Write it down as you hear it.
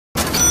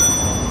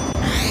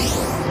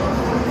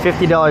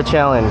$50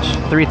 challenge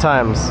 3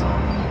 times.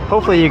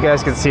 Hopefully you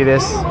guys can see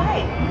this.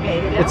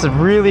 It's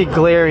really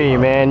glary,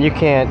 man. You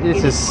can't.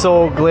 This is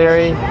so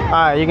glary.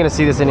 Alright, you're gonna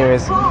see this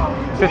anyways.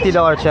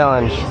 $50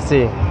 challenge. Let's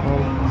see.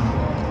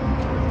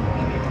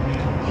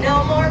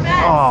 No more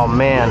bets. Oh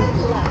man,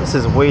 this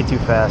is way too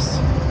fast.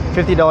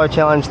 $50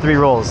 challenge, 3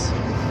 rolls.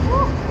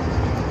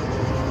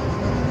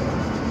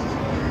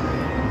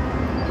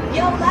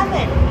 Yo,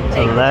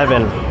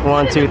 11.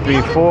 1, 2,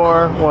 3,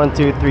 4. 1,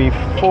 2, 3,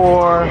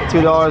 4.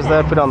 $2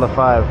 left. Put on the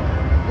 5.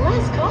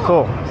 Let's go.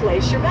 Cool.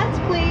 Place your bets,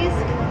 please.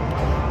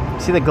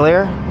 See the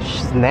glare?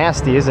 It's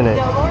nasty, isn't it?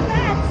 No more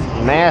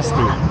bets.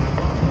 Nasty.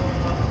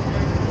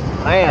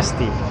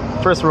 Nasty.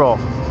 First roll.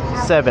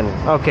 7.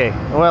 Okay.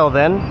 Well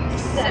then,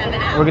 7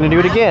 out. we're gonna do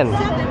it again. 7.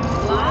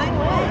 Line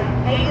away.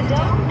 Pay the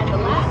dough, and the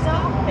last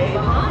off, pay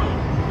behind.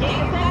 Get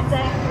your bets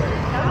in.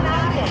 Coming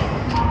out again.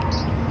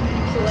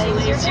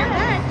 Place your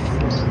bets.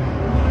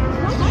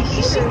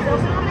 Lucky shoes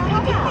doesn't want to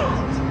come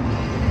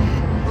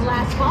out.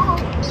 Last call.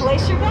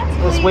 Place your bets,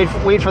 please.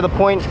 Let's wait for the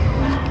point.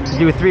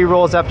 Do 3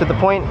 rolls after the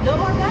point. No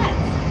more bets.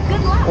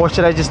 Good luck. Or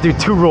should I just do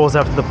 2 rolls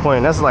after the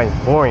point? That's like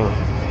boring.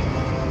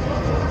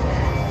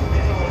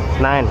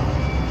 9.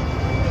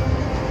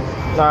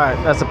 Alright,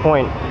 that's the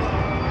point.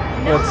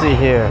 Let's see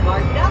here.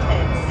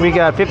 We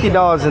got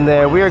 $50 in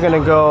there. We are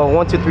gonna go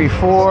 1, 2, 3,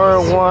 4.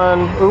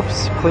 1.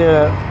 Oops,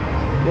 clear.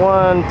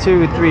 1,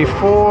 2, 3,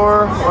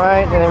 4.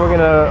 Right, and then we're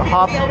gonna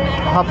hop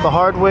the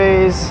hard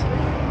ways.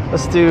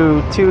 Let's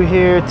do 2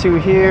 here, 2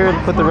 here, and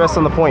put the rest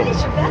on the point.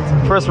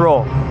 First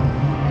roll.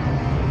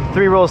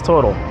 3 rolls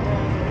total.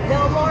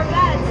 No more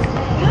bets.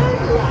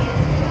 Good luck.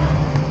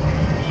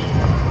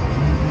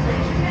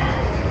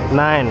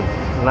 9.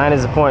 9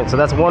 is the point, so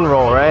that's 1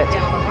 roll, right?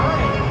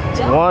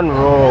 1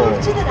 roll.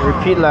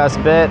 Repeat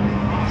last bet.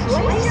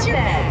 Place your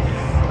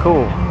bets.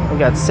 Cool. We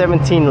got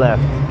 17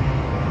 left.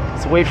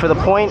 Let's wait for the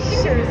point.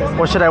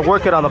 Or should I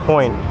work it on the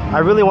point? I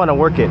really want to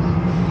work it.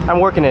 I'm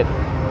working it.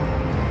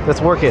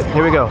 Let's work it.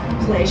 Here we go.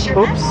 Place your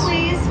bets,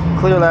 please.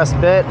 Clear last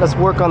bet. Let's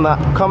work on the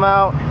come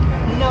out.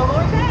 No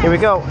more bets. Here we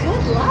go.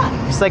 Good luck.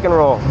 Second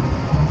roll.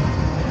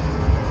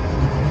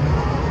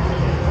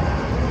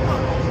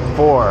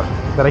 4.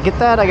 Did I get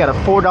that? I got a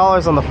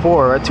 $4 on the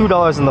 4, or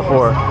 $2 on the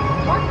 4.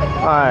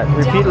 Alright,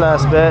 repeat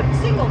last bet.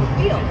 Single the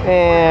field.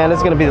 And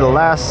it's gonna be the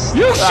last.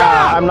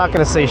 I'm not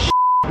gonna say shit.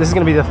 This is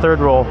gonna be the 3rd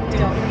roll. Don't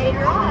forget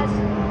your odds.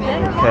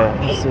 Okay,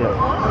 let's see it.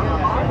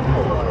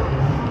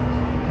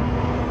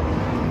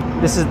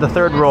 This is the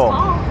 3rd roll.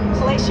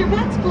 Place your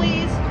bets,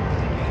 please.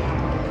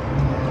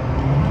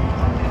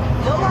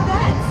 No more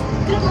bets.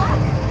 Good luck.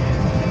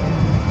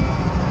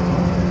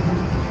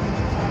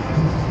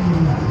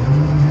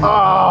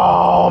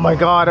 Oh my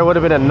god, it would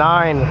have been a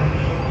 9. 12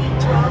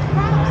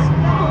 craps.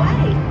 No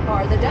way.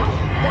 Bar the dough.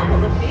 Double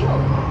the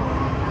field.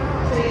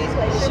 Please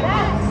place your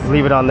bets.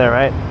 Leave it on there,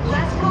 right?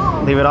 Last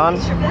call. Leave it on.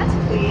 Place your bets,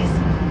 please.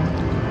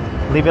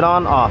 Leave it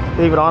on, off.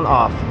 Leave it on,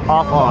 off.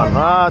 Off, on.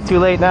 Ah, too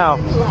late now.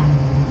 Good luck.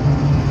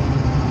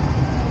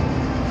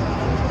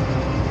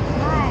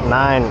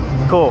 9.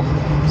 Cool.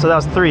 So that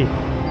was 3.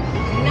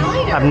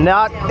 Niner. I'm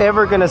not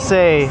ever gonna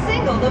say.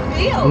 Single the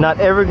field. Not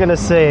ever gonna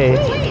say.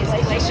 Please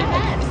place your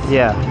bets.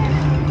 Yeah.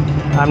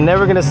 I'm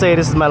never gonna say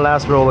this is my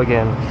last roll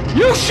again.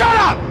 You shut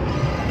up!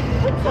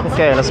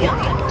 Okay, let's. If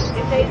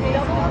they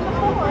double on the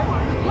 4,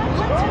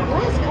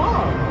 let's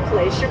call.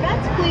 Place your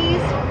bets,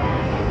 please.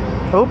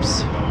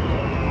 Oops.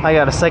 I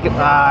got a second.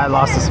 Ah, I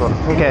lost this one.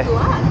 Okay. Good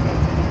luck.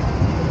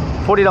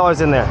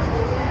 $40 in there.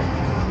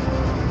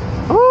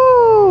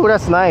 Ooh,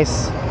 that's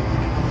nice.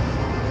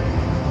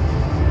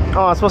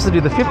 Oh, I'm supposed to do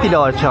the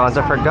 $50 challenge.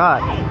 I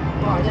forgot.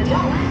 Bar the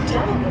dough.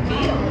 Double the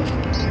field.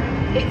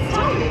 It's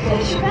time to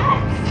place your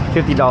bets.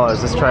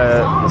 $50. Let's try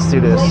it. Let's do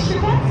this. Place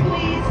your bets,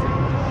 please.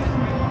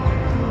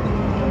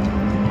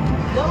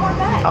 No more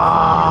bets.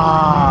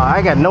 Ah,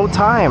 I got no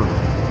time.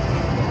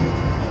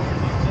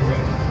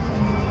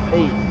 8.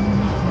 8.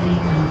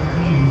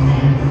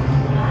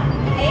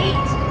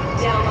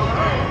 Down the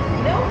line.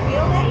 No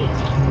field 8.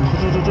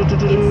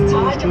 It's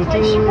time to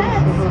place your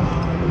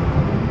bets.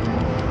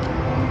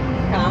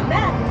 Come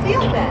back.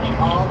 Field bet.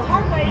 All the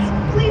hard ways.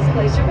 Please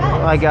place your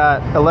bets. I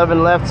got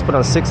 11 left. Let's put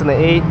on 6 and the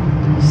 8.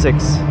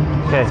 6.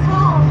 Okay. Let's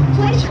call.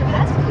 Place your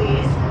bets,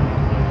 please.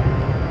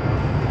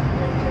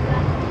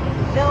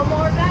 No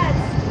more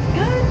bets.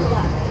 Good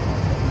luck.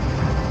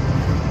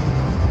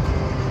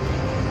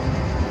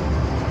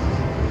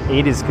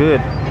 8 is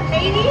good.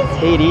 8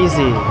 easy. 8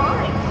 easy.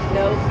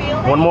 No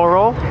field. One more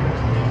roll?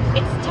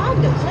 It's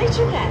time to place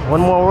your bets.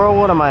 One more roll?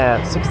 What am I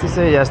at? 66?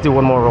 Yeah, let's do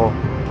one more roll.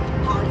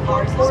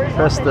 Hard scores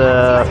Press up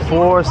the and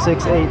 4,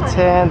 6, 8,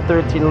 10,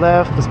 13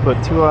 left. Let's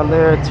put 2 on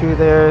there, 2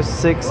 there,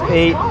 6,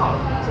 8.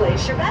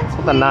 Place your bets,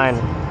 Put the please. 9.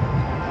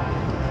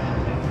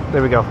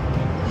 There we go.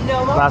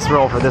 No more Last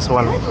roll bets. for this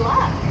one. Good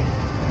luck.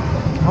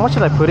 How much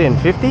did I put in?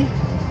 50?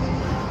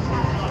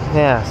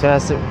 Yeah, so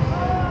that's it.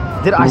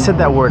 I said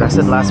that word. I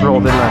said last roll,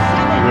 didn't I?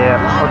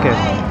 Yeah, okay.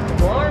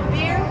 Warm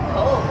beer,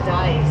 cold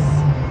dice.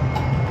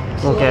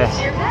 Okay.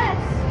 Place your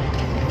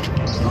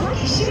bets.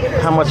 Lucky shoes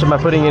How much am I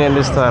putting in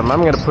this time?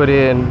 I'm gonna put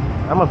in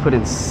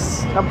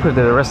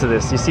the rest of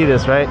this. You see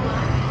this, right?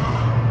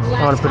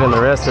 I want to put in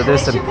the rest of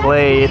this and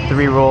play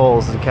 3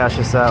 rolls and cash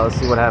this out. Let's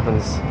see what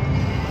happens.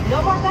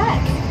 No more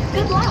bets.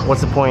 Good luck.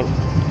 What's the point?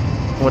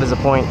 What is the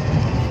point?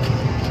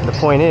 The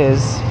point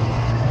is,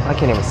 I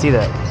can't even see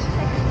that.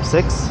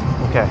 6?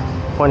 Okay.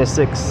 Point is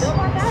 6. No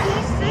more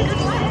bets.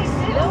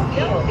 Don't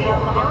feel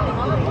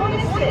the point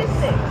is 6.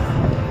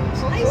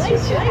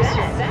 Place your bet.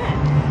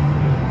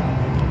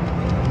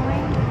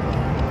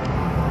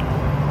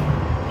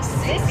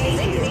 6 is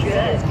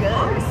good.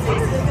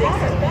 6 is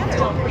better.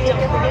 Don't forget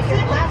your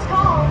last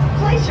call.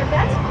 Place your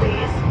bets,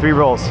 please. 3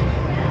 rolls.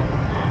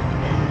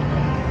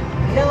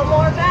 No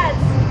more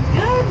bets.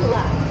 Good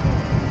luck.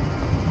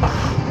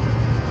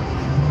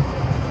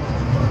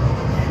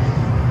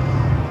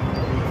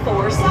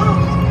 Four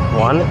soft.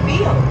 1.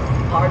 Field.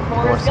 Hard 4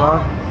 corners soft.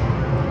 gone.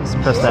 Let's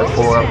press that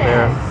 4 up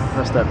there.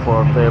 Press that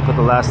 4 up there. Put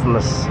the last on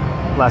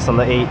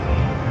the 8.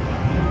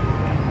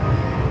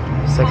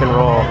 Second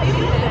roll.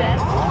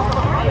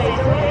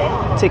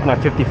 Take my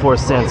 54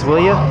 cents, will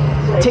you?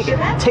 Take it.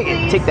 Take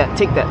it. Take that.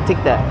 Take that.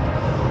 Take that.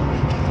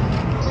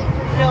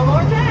 No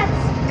more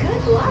bets.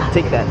 Good luck.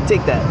 Take that.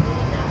 Take that.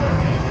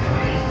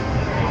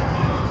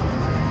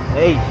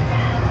 8.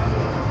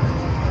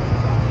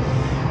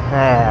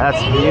 Ah,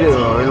 that's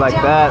beautiful. We like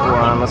that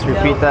one. Let's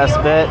repeat that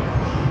bet.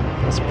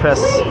 Let's press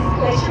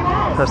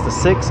the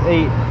 6,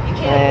 8,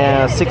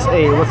 and 6,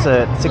 8. What's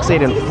that? 6,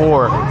 8, and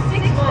 4.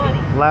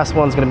 Last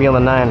one's gonna be on the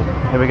 9.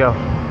 Here we go.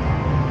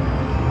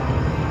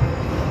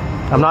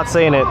 I'm not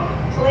saying it.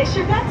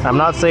 I'm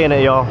not saying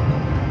it, y'all.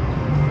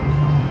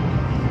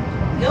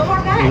 No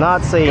more bets. I'm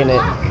not saying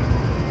it.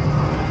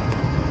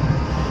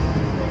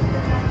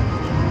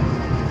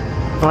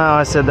 Well,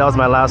 I said that was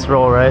my last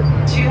roll, right?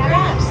 2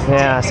 craps.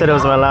 Yeah, I said it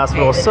was my last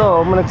roll.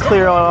 So I'm gonna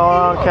clear it all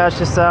out, cash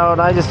this out.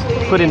 I just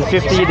put in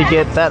 50 to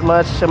get that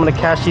much. I'm gonna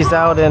cash these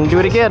out and do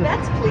it again.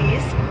 Bets,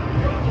 please.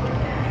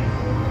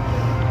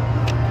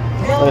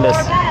 Look at this.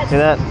 See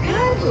that?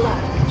 Good luck.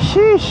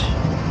 Sheesh.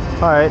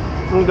 All right,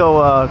 let me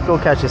go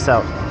cash this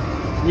out.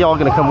 Y'all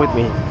gonna come with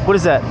me. What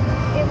is that?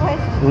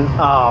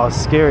 Oh,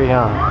 scary,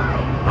 huh?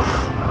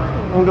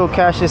 I'm gonna go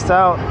cash this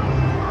out.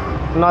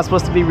 I'm not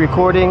supposed to be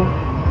recording.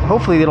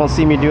 Hopefully they don't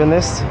see me doing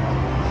this.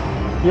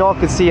 Y'all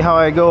can see how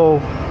I go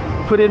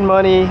put in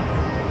money,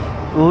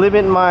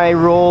 limit my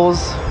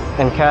rolls,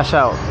 and cash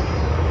out.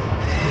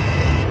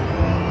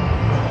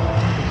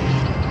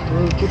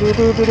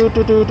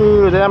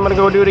 Then I'm gonna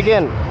go do it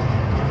again.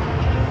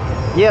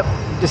 Yep,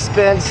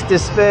 dispense,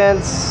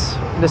 dispense,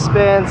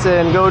 dispense,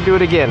 and go do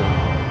it again.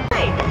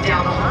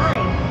 Down the line.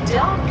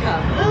 Don't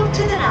come. Move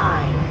to the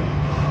 9.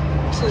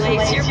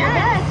 Place your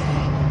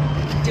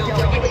bets. Don't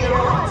forget your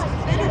odds.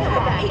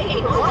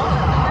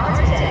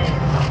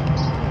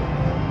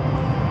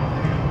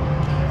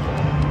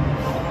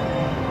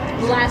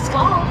 Last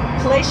call.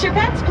 Place your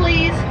bets,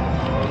 please.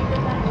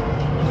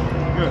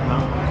 Good,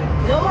 huh?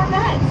 No more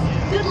bets.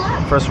 Good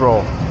luck. First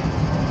roll.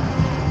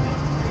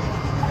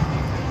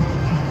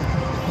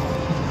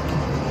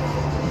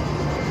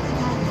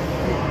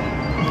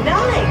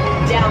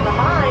 Down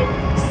behind,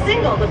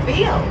 single the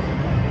field.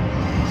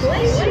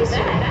 Place your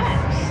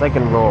bets.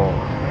 Second roll.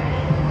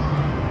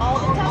 All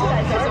the top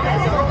bets are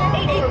available.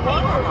 8 for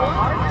 1 on the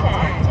hard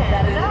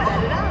 10.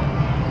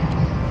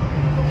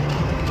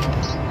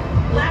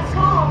 Last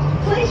call.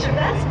 Place your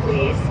bets,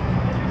 please.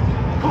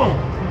 Boom.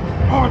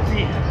 Hard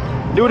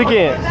 10. Do it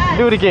again.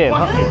 Do it again.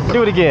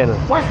 Do it again.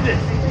 What's this?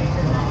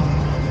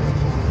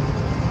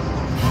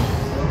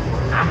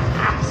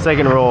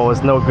 Second roll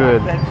is no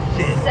good.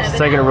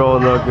 Second roll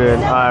is no good.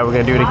 All right, we're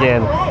gonna do it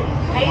again.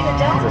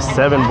 It's a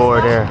 7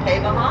 board here. Pay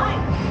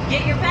behind.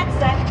 Get your bets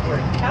set.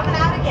 We're coming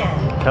out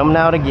again. Coming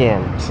out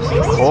again.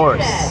 Of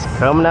course.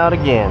 Coming out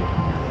again.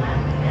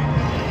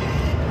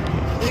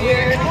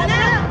 We're coming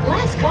out.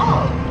 Last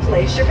call.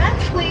 Place your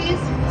bets, please.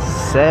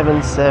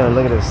 7, 7.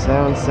 Look at this.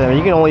 7, 7.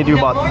 You can only do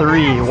about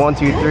 3. 1,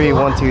 2, 3.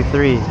 1, 2,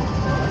 3.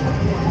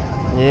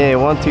 Yeah,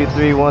 1, 2,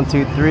 3. 1,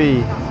 2,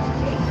 3.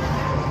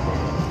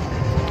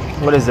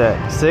 What is that?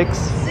 6?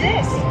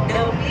 6.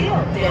 No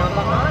field. Down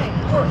behind.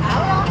 We're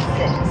out on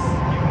 6.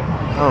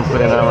 I'm gonna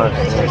put in that much.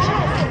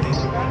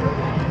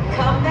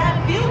 Come that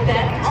field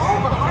bet.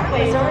 All the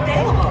hardways are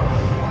available.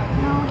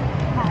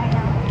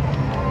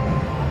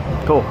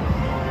 Cool.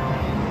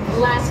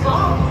 Last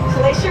call.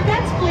 Place your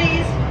bets,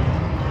 please.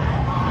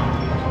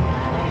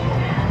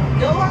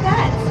 No more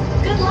bets.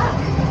 Good luck.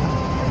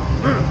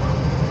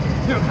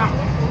 Here, come.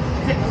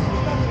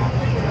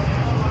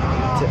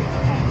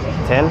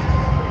 10?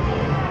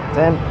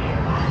 10?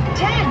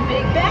 10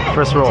 big bets.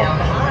 First roll. Down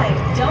behind.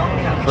 Don't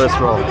come. First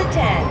Travel roll. to the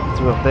 10.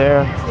 2 up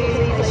there.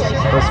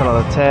 First one on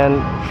the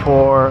 10,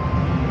 4,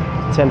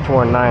 10,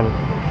 4, and 9.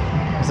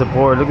 It's a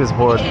board. Look at this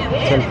board.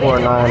 10, 4,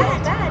 9.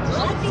 Let's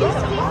see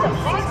some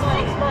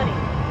money.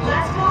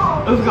 Last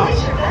call. Let's go.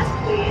 Place your bets,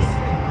 please.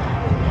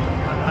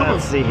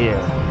 Let's see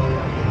here.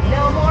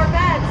 No more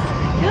bets.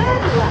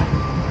 Good luck.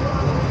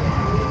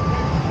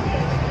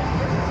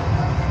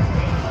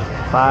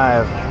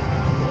 5.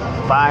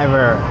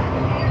 Fiver.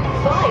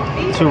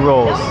 2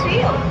 rolls.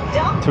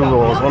 2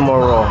 rolls. 1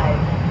 more roll.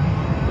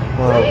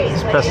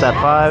 Let's press that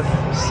 5,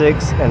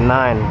 6, and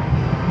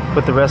 9.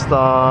 Put the rest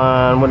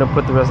on. I'm gonna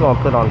put the rest on.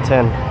 Put on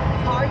 10.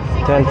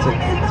 10 to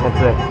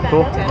 10.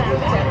 Cool.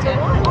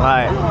 All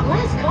right.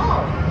 Last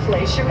call.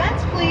 Place your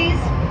bets, please.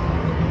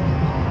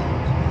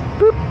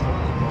 Boop.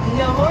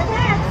 No more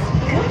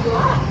bets. Good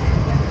luck.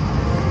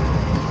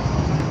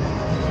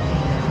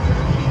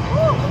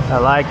 I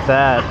like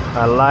that.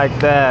 I like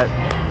that.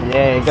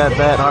 Yeah, you got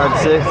that. Hard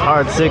 6.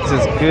 Hard 6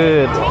 is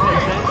good.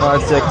 Hard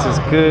 6 is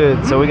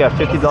good. So we got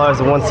 $50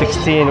 to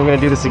 116. We're gonna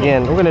do this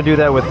again. We're gonna do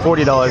that with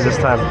 $40 this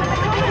time.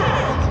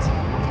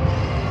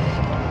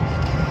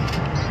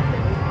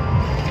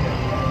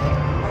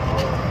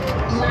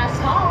 Last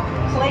call.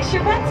 Place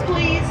your bets,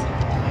 please.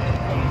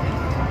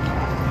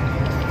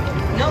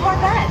 No more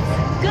bets.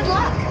 Good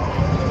luck.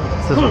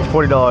 This is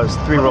 $40.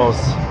 3 rolls.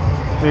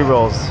 3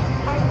 rolls.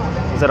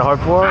 Is that a hard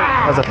 4?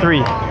 That's a 3.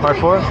 Hard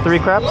 4? 3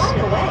 craps?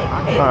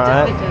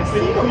 Alright.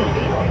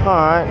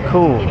 Alright,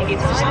 cool.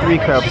 It's 3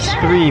 craps.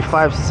 3,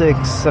 5,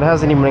 6. It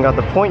hasn't even got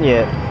the point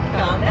yet.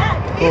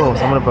 Cool.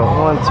 So I'm gonna put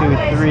 1, 2,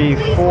 3,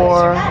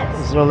 4.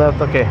 There's no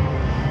left. Okay.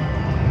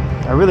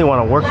 I really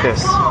want to work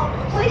this.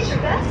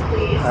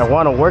 I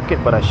want to work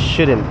it, but I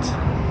shouldn't.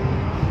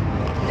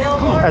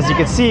 As you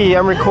can see,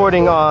 I'm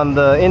recording on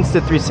the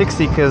Insta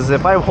 360 because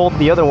if I hold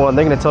the other one,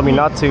 they're gonna tell me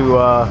not to.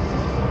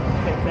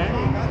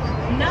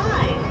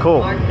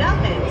 Cool.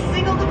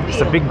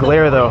 It's a big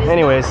glare though.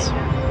 Anyways, I'm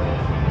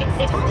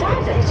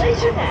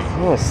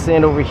gonna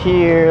stand over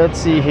here. Let's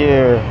see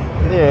here.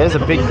 Yeah, it's a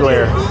big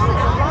glare.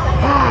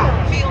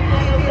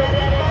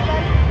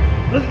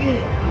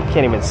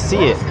 Can't even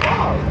see it.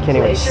 Can't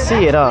even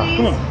see it, huh?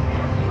 Come on.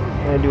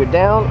 I'm gonna do it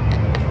down.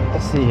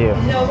 Let's see here.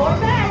 No more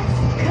bets.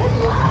 Good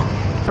luck.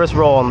 First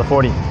roll on the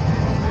 40.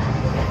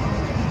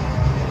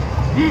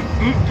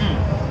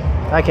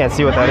 I can't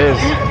see what that is.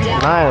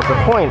 9 is the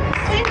point.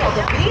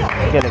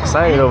 Getting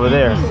excited over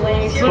there.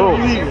 Cool.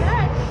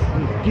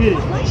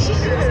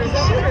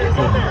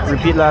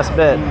 Repeat last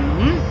bet.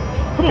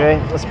 Okay,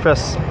 let's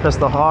press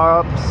the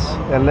harps,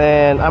 and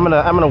then I'm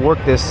gonna work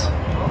this.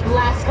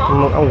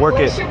 I'm gonna work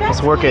it.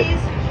 Let's work it.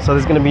 So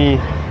there's gonna be.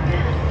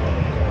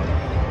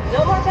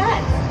 No more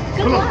bets.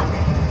 Good luck.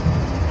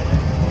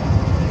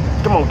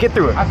 Come on, get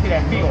through it. I see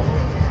that feel.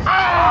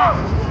 Ah!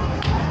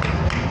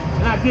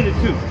 And I did it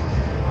too.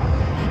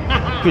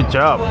 Good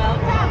job.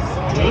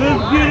 Let's get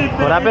it,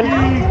 What happened?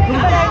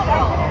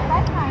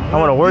 I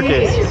want to work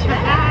it.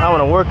 I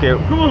want to work it.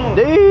 Come on.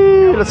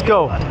 Dude, let's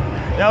go.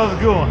 That was a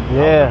good one.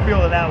 Yeah. I was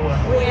feeling that one.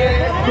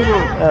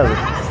 That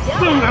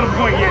Still not a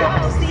point yet.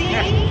 was-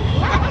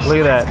 look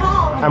at that.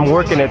 I'm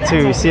working it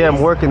too. You see, I'm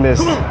working this.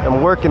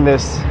 I'm working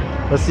this.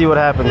 Let's see what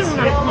happens.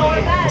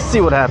 Let's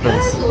see what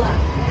happens.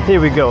 Here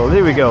we go.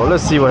 Here we go.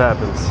 Let's see what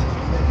happens.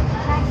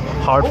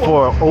 Hard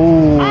 4.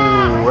 Oh,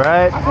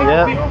 right?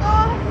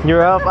 Yep.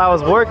 You're up. I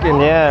was working.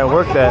 Yeah, I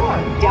worked that.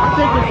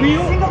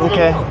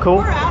 Okay,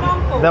 cool.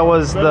 That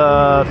was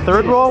the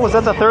 3rd roll? Was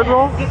that the 3rd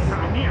roll?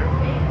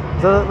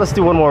 So let's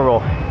do 1 more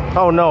roll.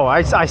 Oh no,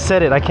 I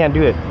said it. I can't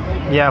do it.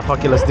 Yeah,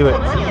 fuck it. Let's do it.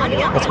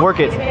 Let's work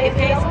it.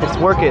 Let's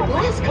work it.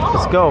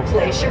 Let's go.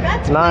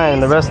 9,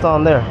 the rest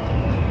on there.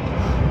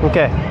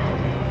 Okay.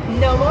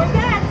 No more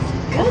bets.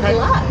 Good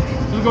luck.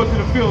 Let's go to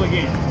the field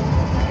again.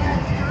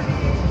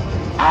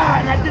 Ah,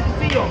 and I did the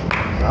field.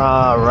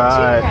 All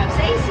right.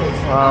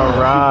 All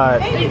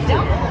right.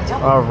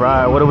 All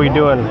right. What are we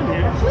doing?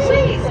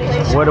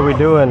 What are we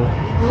doing?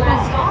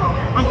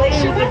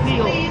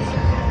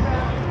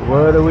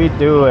 What are we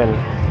doing?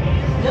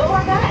 No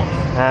more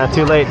bets.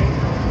 Too late.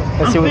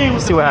 Let's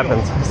see what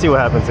happens. Let's see what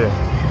happens here.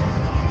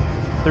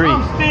 3.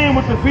 I'm staying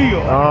with the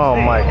field. Oh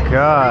my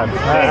God.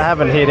 I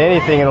haven't hit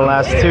anything in the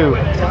last 2.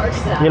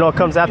 You know what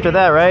comes after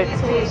that, right?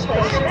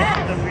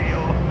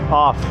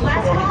 Off.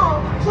 Last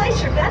call.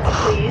 Place your bets,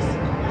 please.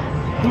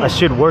 I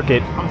should work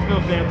it. I'm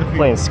still staying with the field.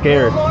 Playing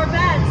scared. No more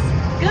bets.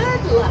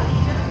 Good luck.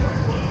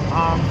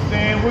 I'm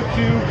staying with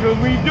you because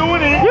we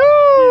doing it.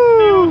 Woo!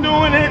 Still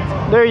doing it.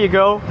 There you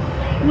go.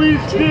 We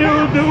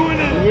still doing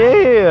it.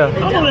 Yeah. I'm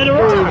gonna let it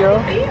There you rock. go.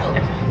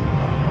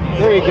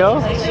 There you go.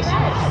 Place your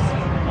bets.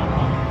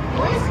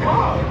 Last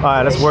call. All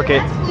right, let's work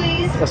it.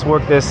 Please. Let's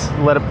work this.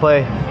 Let it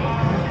play.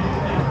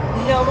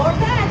 No more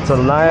bets. It's a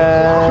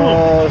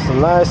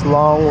nice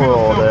long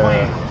roll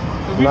there.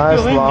 We Nice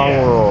still in long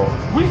there. roll.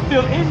 We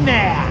still in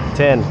there.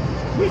 10.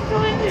 We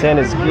still in there. 10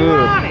 is good.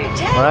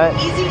 All right.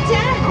 Easy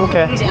 10.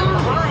 Okay. Down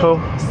behind. Cool.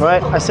 All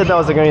right. I said that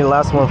was gonna be the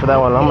last one for that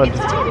one. I'm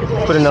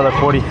gonna put another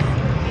 40.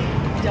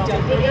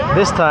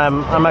 This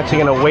time, I'm actually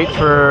gonna wait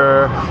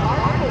for.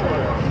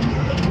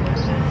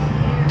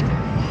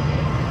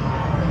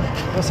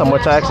 That's how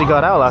much I actually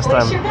got out last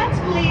Place time. your bets,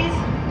 please.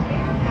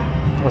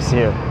 Let's see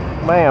here.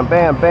 Bam,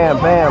 bam, bam,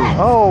 bam.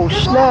 Oh,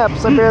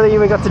 snaps. I barely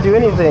even got to do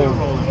anything.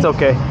 It's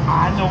okay.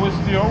 I know it's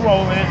still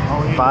rolling.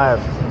 Oh, yeah. 5.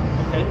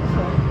 Okay.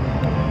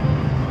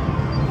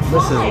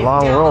 This is a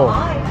long roll.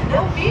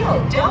 No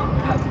field.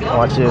 Don't go.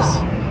 Watch this.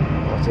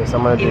 Watch this.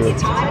 I'm gonna do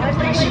It's time to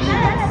place your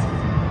bets.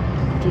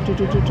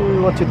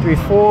 1, 2, 3,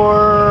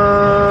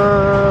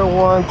 4.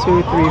 1,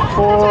 2, 3,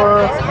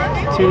 4.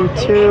 2,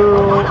 2.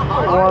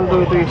 1,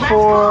 2, 3,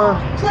 4.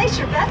 Place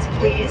your bets,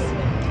 please.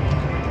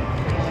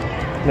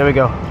 There we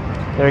go.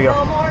 There we No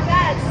go. more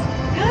bets.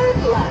 Good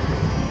luck.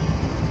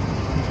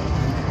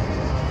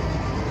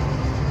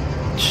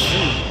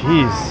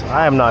 Jeez,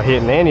 I am not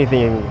hitting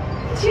anything.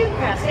 2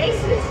 craps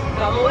aces.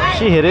 Come away.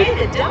 She hit it.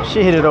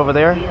 She hit it over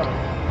there. It's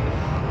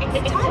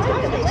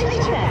time to place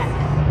your bets.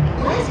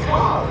 Last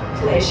call.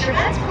 Place your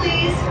bets,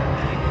 please.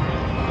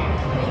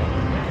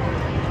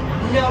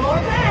 No more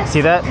bets.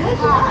 See that? Good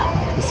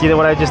luck. You see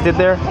what I just did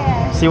there?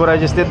 See what I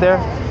just did there?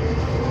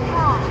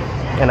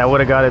 And I would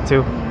have got it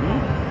too.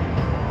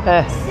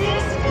 That's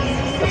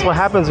what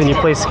happens when you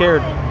play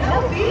scared.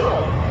 No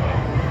field.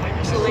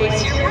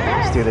 Place your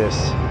bets. Let's do this.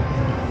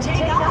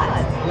 Take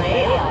odds.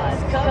 Play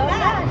odds. Come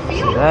back. See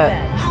Field that?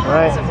 bet.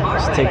 Right.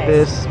 Let's take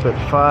this. Put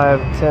 5,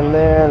 10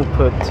 there, and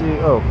put 2.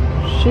 Oh,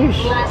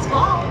 sheesh. Last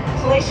call.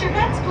 Place your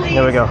bets, please.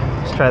 There we go.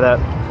 Let's try that.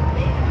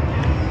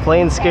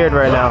 Playing scared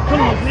right now.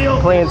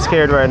 Playing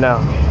scared right now.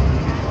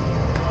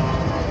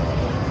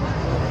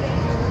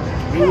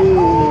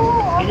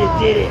 Ooh, you just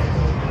did it.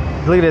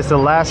 Look at this. The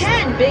last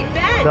 10 big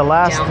bet. The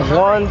last Down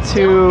 1, behind.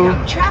 2,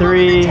 Don't travel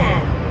 3. to the 10.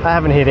 I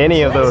haven't hit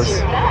any of Place those.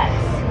 your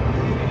bets.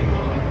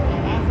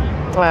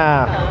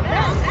 Ah,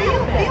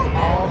 Field bet.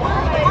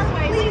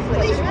 Please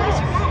place your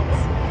bets.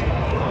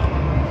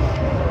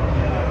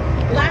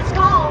 Last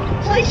call.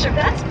 Place your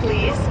bets,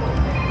 please.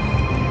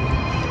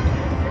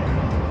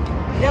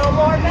 No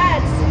more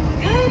bets.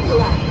 Good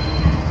luck.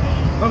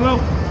 Hello.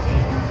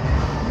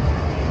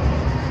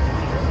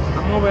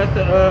 I'm over at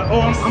the,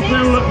 I'm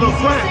playing with the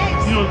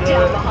craps. You know,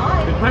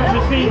 the craps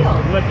machine,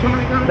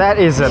 electronic on it. that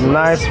is a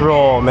nice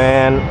roll,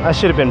 man. I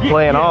should have been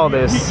playing all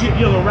this. Get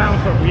your little round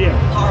something, yeah.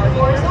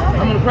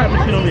 I'm on the crap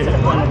machine over here.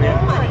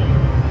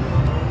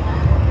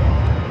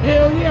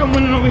 Hell yeah, I'm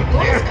winning over here.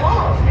 Last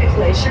call.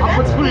 Place your I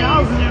put bets, $20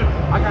 in please. there.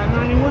 I got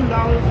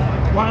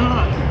 $91. Why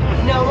not?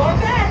 No more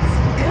bets.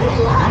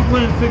 Good luck. I'm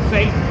playing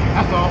 6-8.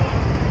 That's all.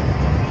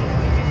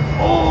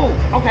 Oh,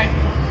 okay.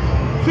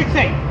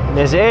 6-8.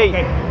 There's your 8.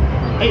 Okay.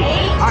 8.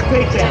 I'll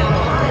take that.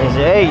 There's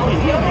your 8.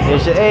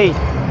 There's your 8.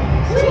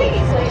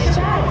 Please place your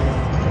bets.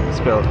 Let's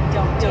go.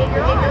 Don't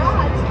forget your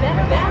odds. Bet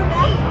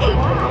 8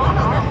 on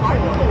the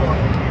hardcore.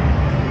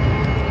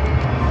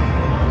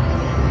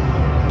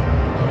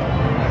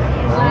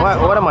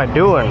 What am I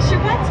doing? Place your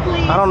bets,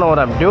 please. I don't know what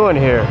I'm doing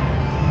here.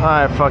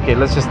 Alright, fuck it.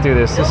 Let's just do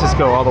this. Let's just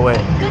go all the way.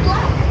 Good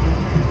luck.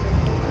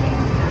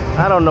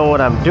 I don't know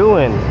what I'm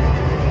doing.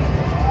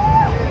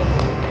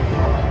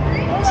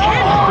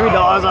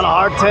 $3 on a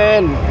hard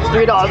 10.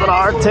 $3 on a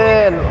hard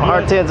 10.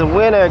 Hard 10's a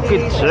winner.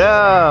 Good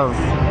job.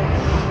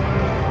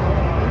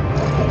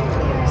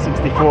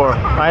 64.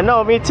 I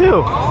know, me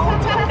too.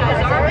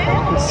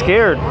 I'm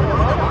scared.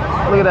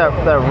 Look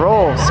at that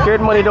roll.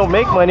 Scared money don't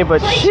make money,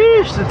 but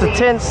sheesh, it's a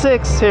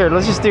 10-6. Here,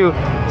 let's just do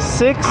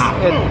 6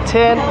 and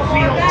 10.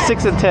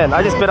 6 and 10.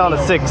 I just bet on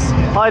a 6.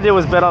 All I did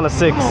was bet on a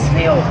 6.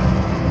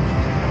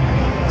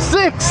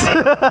 6!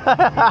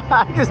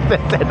 I just bet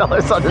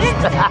 $10 on this.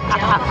 That's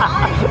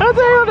what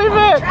I only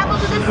bet. Travel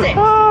to the 6.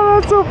 Oh,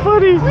 that's so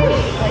funny.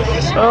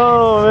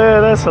 Oh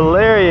man, that's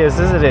hilarious,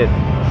 isn't it?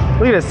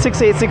 Look at it,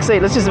 6, 8, 6,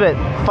 8. Let's just bet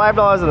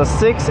 $5 on the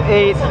 6,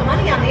 8, Some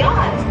money on the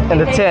odds. and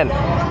the 10.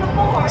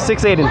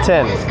 6, 8, and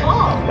 10.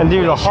 And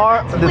do the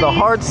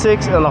hard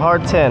 6 and the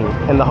hard 10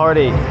 and the hard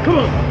 8. Come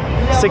on.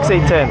 6,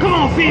 8, 10. Come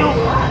on, Phil.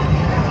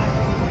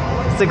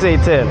 6, 8,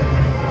 10.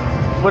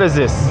 What is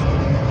this?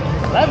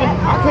 11.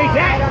 I'll take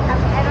that.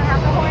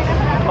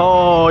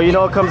 Oh, you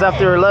know it comes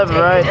after 11,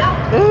 right?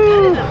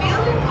 Ooh,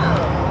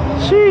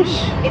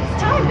 sheesh.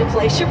 It's time to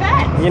place your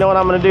bets. You know what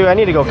I'm gonna do? I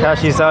need to go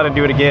cash these out and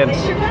do it again.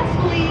 Place your bets,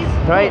 please.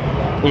 Right?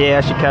 Yeah,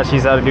 I should cash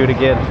these out and do it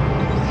again.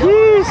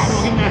 Jeez.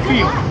 Get in that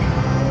field.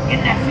 Get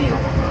in that field.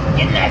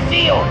 Get in that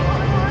field.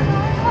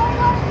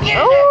 Get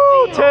in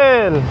Oh, that field.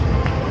 10.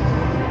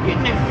 Get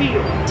in that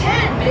field.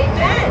 10 big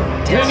bet.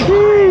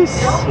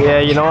 Jeez. Yeah,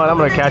 you know what? I'm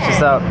gonna cash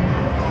this out.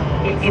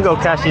 You can go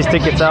cash these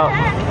tickets out.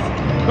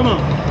 Come on.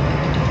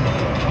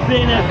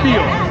 Stay in that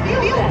field.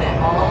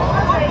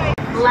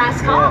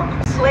 Last call.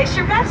 Place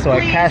your bets, So I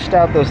please. cashed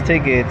out those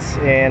tickets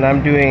and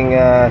I'm doing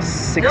a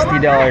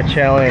 $60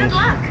 challenge. Good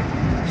luck.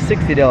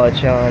 $60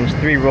 challenge,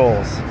 3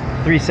 rolls.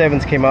 3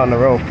 sevens came out in a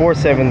row. 4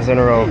 sevens in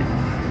a row.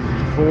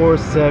 4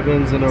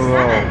 sevens in a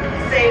row.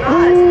 7. Save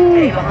us.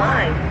 Pay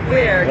behind.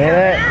 We're coming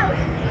Yeah,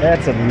 out.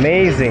 that's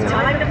amazing.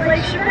 Time to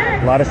place your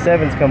bets. A lot of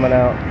sevens coming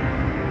out.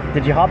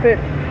 Did you hop it?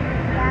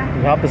 Did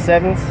you hop the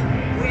sevens?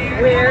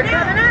 We're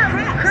coming out.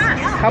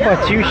 Craps. How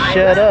about you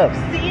shut up?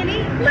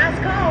 C&E.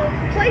 Last call.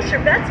 Place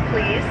your bets,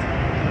 please.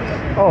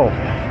 Oh,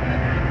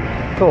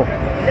 cool. No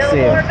Let's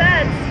see. more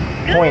bets.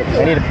 Good Point.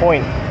 I need a luck.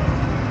 point.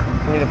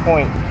 I need a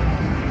point.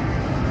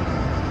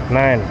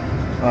 9.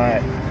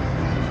 Alright.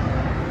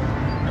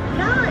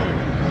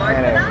 9. Mark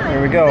the 9.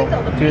 Here we go.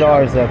 Signal the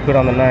 $2 put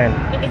on the 9.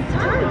 field. It's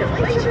time to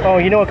place your Oh,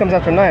 you know what comes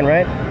after 9,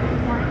 right?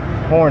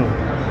 Horn.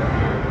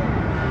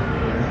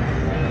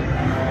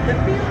 The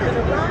field is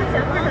arrived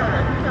after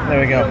 9. There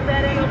we go.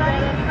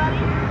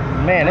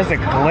 Man, there's a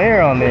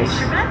glare on this.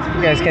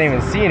 You guys can't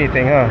even see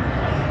anything, huh?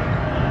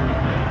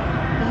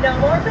 No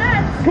more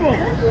bets. Come on.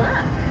 Good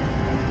luck.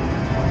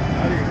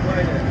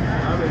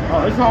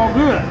 Oh, it's all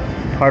good.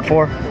 Hard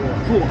 4.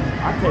 Cool.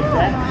 I take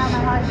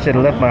that. Should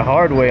have left my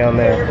hard way on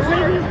there.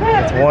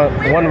 It's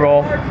one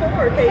roll.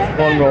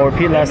 One roll.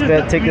 Repeat last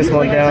bet. Take this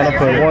one down. I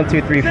put 1,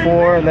 2, 3,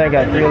 4, and then I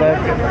got 3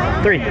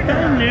 left. 3.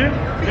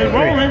 It's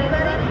rolling.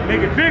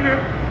 Make it bigger.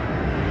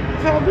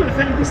 It's all good.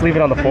 Let's leave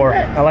it on the 4.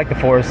 I like the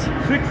 4s.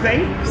 6,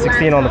 8.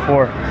 16 on the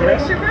 4.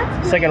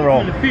 Second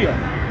roll. In the field.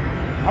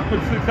 I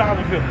put 6 out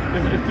in the field.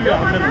 It's 3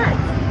 out in the middle.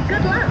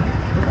 Good luck.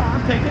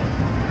 I'll take it.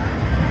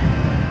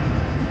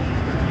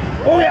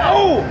 Oh yeah,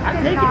 oh! I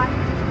take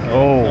it.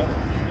 Oh.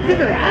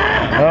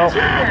 Well,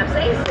 CRAPS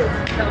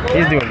aces.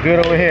 he's doing good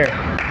over here.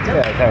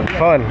 Yeah, he's having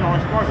fun.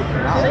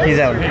 He's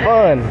having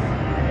fun.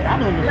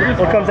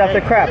 What comes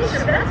after craps?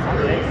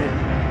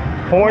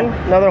 Horn?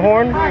 Another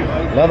horn?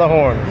 Another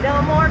horn.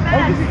 No more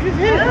bets.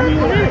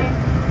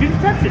 You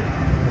just touch it.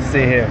 Let's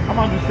see here. I'm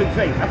gonna do 6,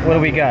 8. What do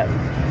we got?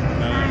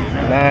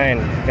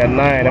 9. Got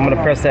 9. I'm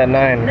gonna press that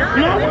 9.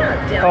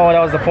 Oh,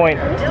 that was the point.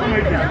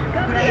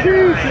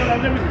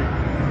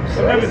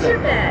 Place your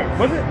bets.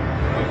 Was it?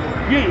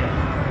 Yeah.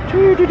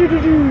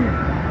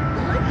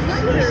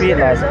 Repeat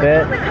last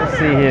bet. Let's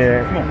see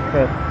here.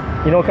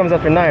 You know what comes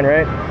after 9,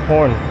 right?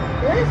 Horn.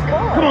 Let's go.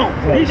 Come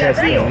on. Let's press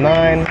the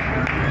 9,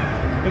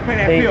 Let's play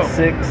that 8, field.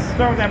 6.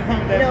 Start with that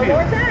point, that No field.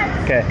 more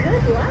bets. Okay.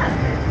 Good luck.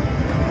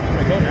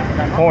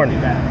 Horn.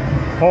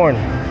 Horn.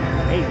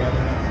 8.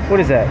 What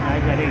is that? I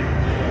got 8.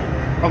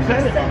 Oh,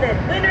 7.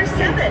 7. Winner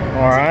 7.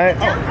 All right.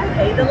 Don't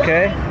pay the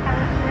Okay. line.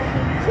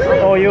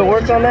 Oh, you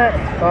worked on that?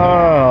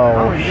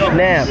 Oh,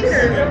 snaps.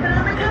 Cheers, open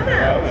on the come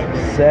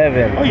out.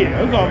 7. Oh,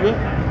 yeah. It's all good.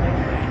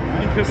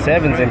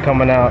 7's in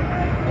coming out.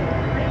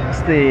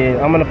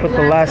 I'm gonna put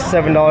the last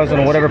 $7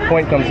 on whatever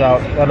point comes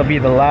out. That'll be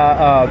the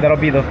that'll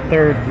be the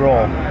 3rd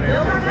roll.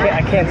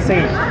 I can't say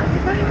it.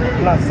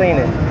 I'm not saying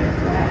it.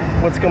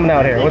 What's coming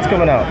out here? What's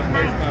coming out?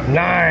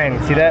 9.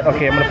 See that?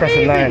 Okay, I'm gonna press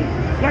the 9.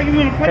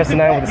 Press the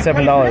 9 with the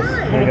 $7.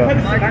 There we go.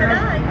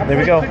 There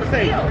we go.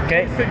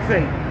 Okay. 6,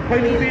 8.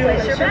 Play the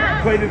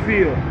field. Play the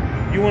field.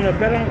 You want to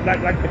bet on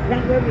like the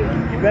point level?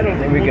 You bet on.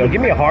 There we go.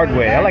 Give me a hard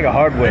way. I like a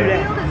hard way.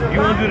 You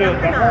want to do the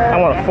I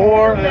want a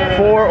 4,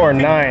 4 or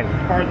 9.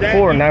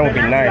 4 or 9 would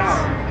be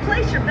nice.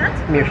 Place your bets.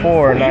 Give me a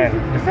 4 or 9.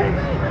 the same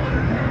thing.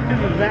 This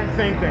is the exact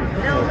same thing.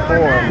 No more 4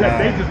 or bets. 9.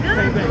 They just the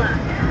same Good thing. luck.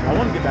 I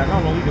want to get back. I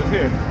don't know. We just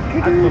here.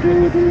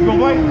 You gonna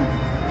play?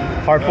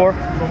 Hard 4?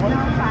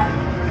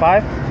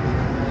 5?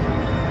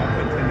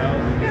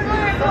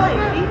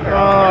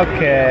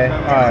 Okay.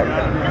 Alright.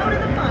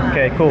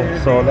 Okay, cool.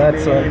 So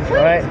that's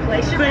alright.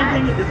 Same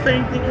thing. The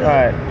same thing.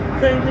 Alright.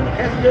 Same thing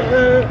as the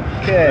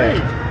Okay.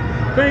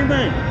 Same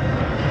thing.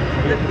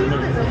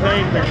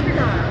 Same thing.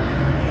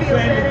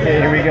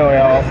 Okay, here we go,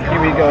 y'all.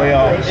 Here we go,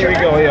 y'all. Here we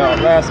go, y'all.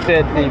 Last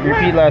bet.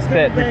 Repeat last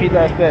bet. Repeat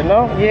last bet.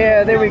 No?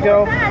 Yeah, there we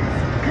go.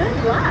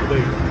 Good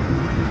luck.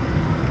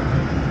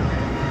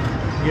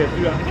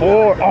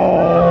 4.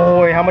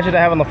 Oh, wait. How much did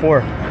I have on the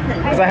 4?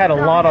 Because I had a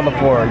lot on the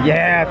 4.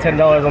 Yeah,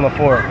 $10 on the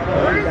 4.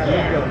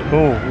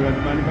 Cool.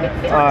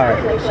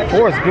 Alright.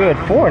 4 is good.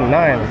 4 and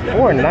 9.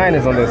 4 and 9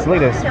 is on this.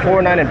 Look at this.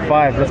 4, 9, and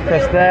 5. Let's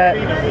press that.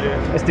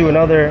 Let's do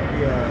another.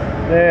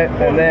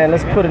 And then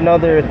let's put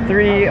another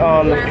 3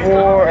 on the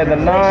 4 and the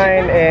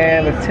 9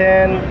 and the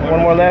 10. One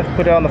more left.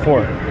 Put it on the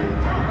 4.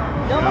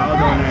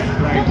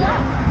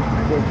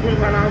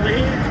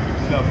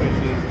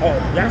 Oh,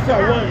 that's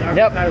our one.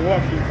 Yep.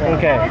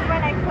 Okay.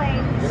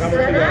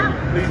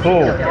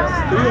 Cool. We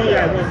only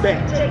got one bet.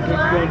 What you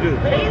gonna do?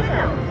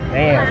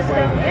 Damn.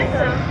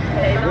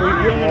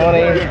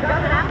 20,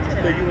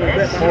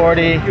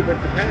 40,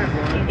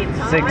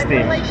 60.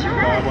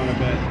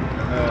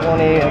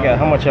 20. I got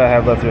how much I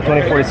have left here?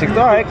 20, 40, 60.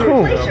 All right,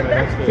 cool.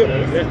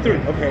 That's 3.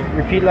 Okay.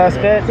 Repeat last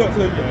bet. So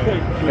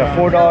We got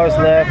 $4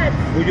 left.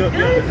 well, you have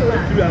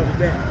 2 hours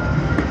bet.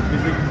 You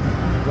see?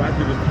 Well, I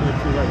think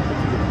it's too late.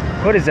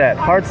 What is that?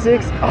 Hard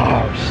 6?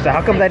 Oh, shit.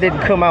 How come that didn't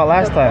come out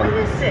last time?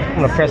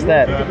 I'm gonna press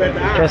that.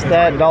 Press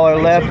that. $1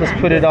 left. Let's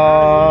put it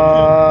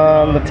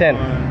on the 10.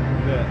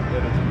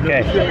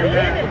 Okay.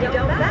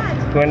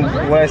 When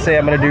I say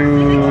I'm gonna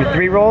do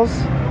 3 rolls,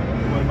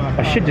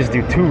 I should just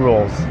do 2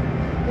 rolls.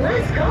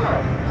 Let's go.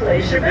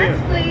 Place your bets,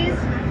 please.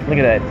 Look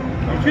at that.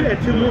 You should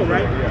have 2 more,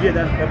 right? Yeah,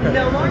 that's okay.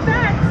 No more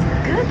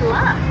bets. Good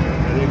luck.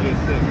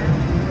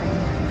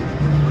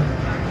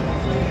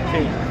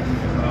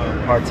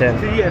 Hard 10.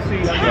 Yeah,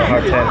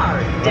 Hard 10.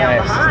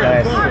 Nice,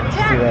 nice. Let's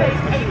do that.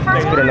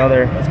 Let's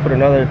put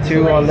another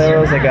 2 on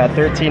those. I got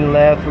 13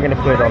 left. We're gonna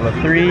put on the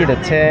 3, the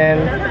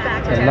 10,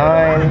 the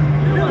 9,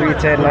 3,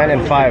 10, 9,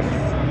 and 5.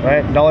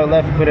 Right? $1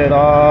 left. Put it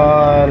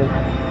on.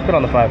 Put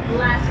on the 5.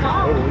 Last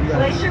call.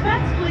 Place your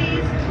bets,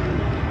 please.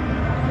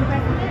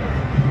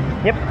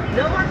 Yep.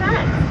 No more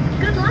bets.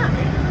 Good luck.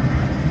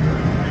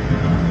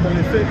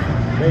 26.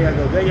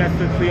 They got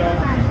 6 for y'all.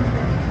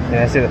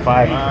 Yeah, I see the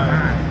 5.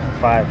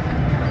 5.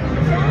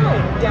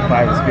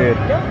 5 is good.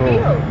 Cool.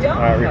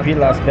 Alright, repeat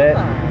last bet.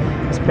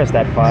 Let's press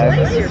that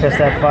 5. Press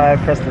that 5,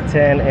 press the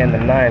 10 and the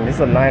 9. This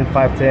is a 9,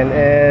 5, 10.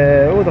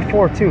 Oh, the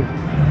 4 too.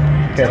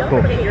 Okay,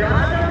 cool.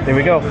 There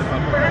we go.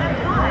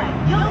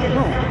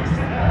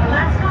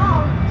 Last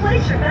call.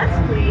 Place your bets,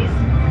 please.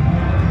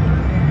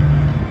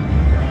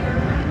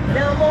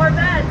 No more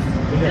bets.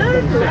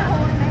 Good luck.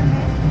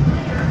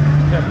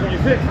 That's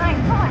 26.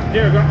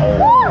 There we go.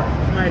 Oh,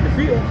 somebody to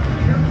feel.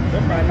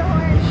 Somebody.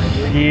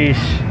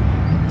 Yeesh.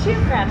 2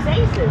 craps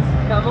aces.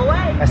 Come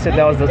away. I said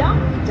that was the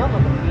double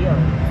the field.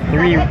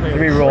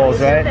 three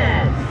rolls, right?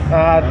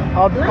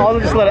 I'll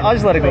just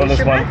let it go on this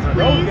one.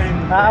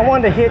 I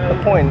wanted to hit the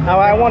point.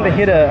 I wanted to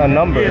hit a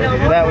number.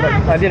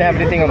 I didn't have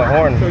anything on the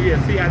horn. So yeah,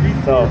 see, I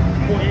need So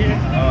point in.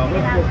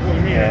 Let's go point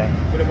in.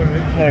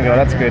 yeah, there we go.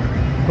 That's good.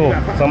 Cool.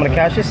 So I'm gonna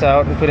cash this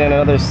out and put in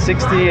another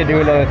 60 and do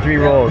another 3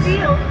 rolls.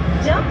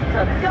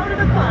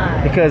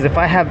 Because if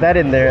I have that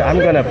in there, I'm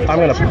gonna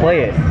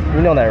play it.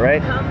 You know that,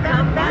 right?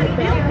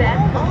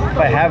 If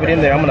I have it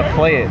in there, I'm gonna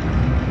play it.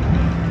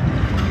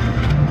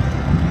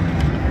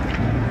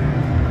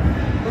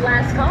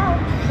 Last call.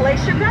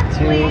 Place your bets,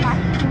 2, please.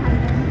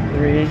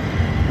 3.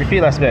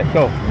 Repeat last bet.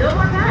 Go. No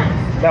more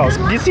bets. That was.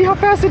 Do you see how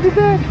fast I did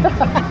that?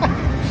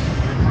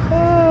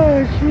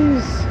 Oh,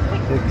 jeez.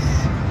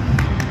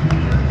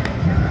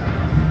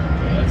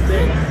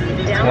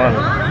 6. Down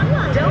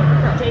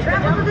don't take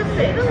travel to the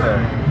 6.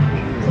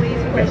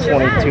 Please place your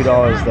bets.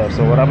 $22 though.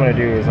 So what I'm gonna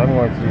do is I'm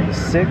going to do the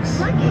 6,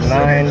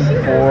 9,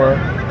 4,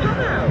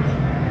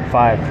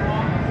 5.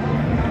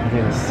 Do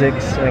the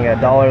 6. I got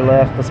 $1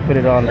 left. Let's put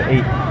it on the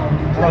 8. I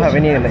don't have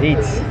any in the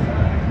 8s.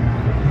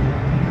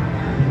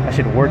 I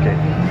should work it.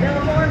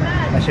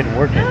 I should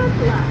work it.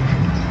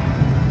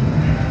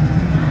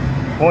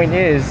 Point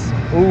is,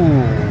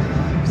 ooh,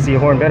 see a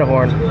horn, bet a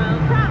horn.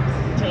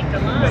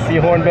 See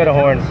a horn, bet a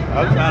horn.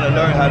 I'm trying to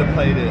learn how to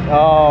play this.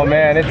 Oh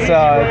man, it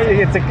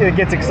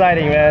gets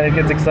exciting, man. It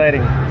gets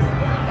exciting.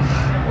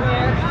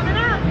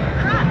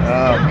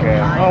 Okay.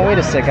 Oh wait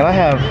a second, I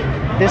have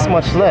this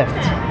much left.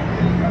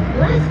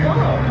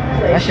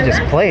 I should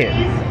just play it.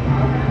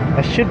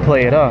 I should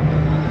play it up.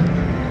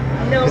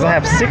 Because I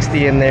have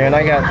 60 in there and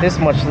I got this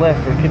much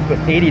left. We could put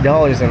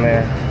 $80 in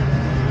there.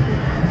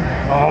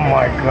 Oh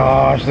my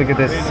gosh, look at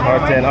this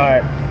hard 10.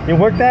 Alright, you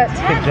worked that?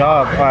 Good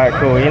job. Alright,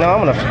 cool. You know, I'm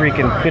gonna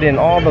freaking put in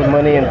all the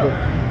money and put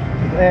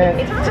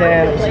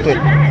 10, let's put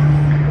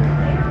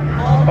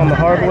on the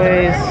hard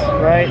ways,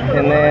 right?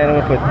 And then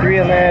we'll put 3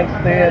 in there,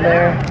 3 in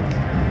there.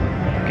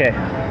 Okay.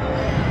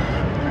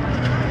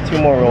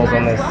 2 more rolls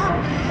on this.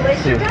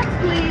 Let's see.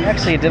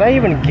 Actually, did I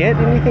even get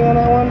anything on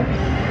that one?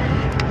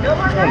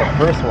 On the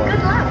first one.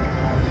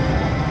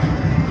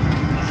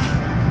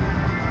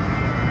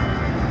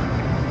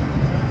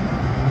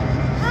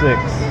 6.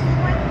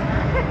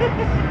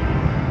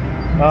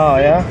 Oh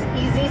yeah?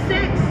 Easy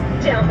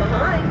 6. Down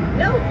behind.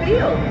 No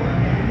field.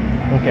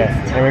 Okay,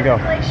 here we go.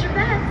 Place your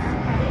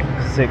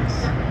bets. 6.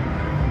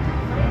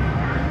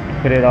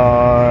 Put it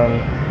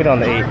on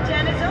the 8. Hard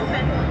 10 is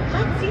open.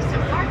 Let's see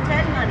some hard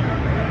 10 money.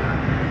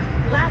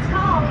 Last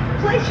call.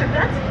 Place your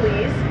bets,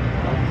 please.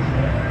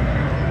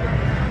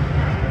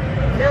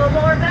 No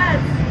more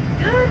bets.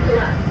 Good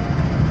luck.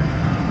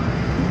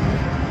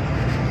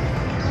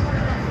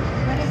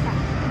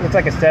 Looks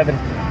like a 7.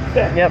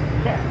 Yep.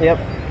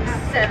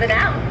 7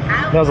 out.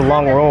 That was a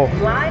long roll.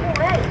 Line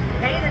away.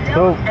 Pay the dough,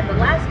 Cool. and the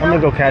last I'm gonna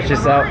go cash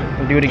this out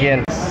and do it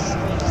again.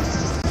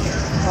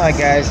 Alright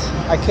guys,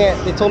 I can't,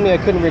 they told me I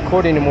couldn't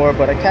record anymore,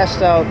 but I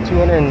cashed out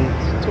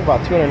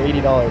about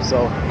 $280,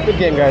 so good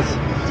game guys.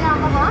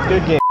 down the line.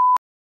 Good game.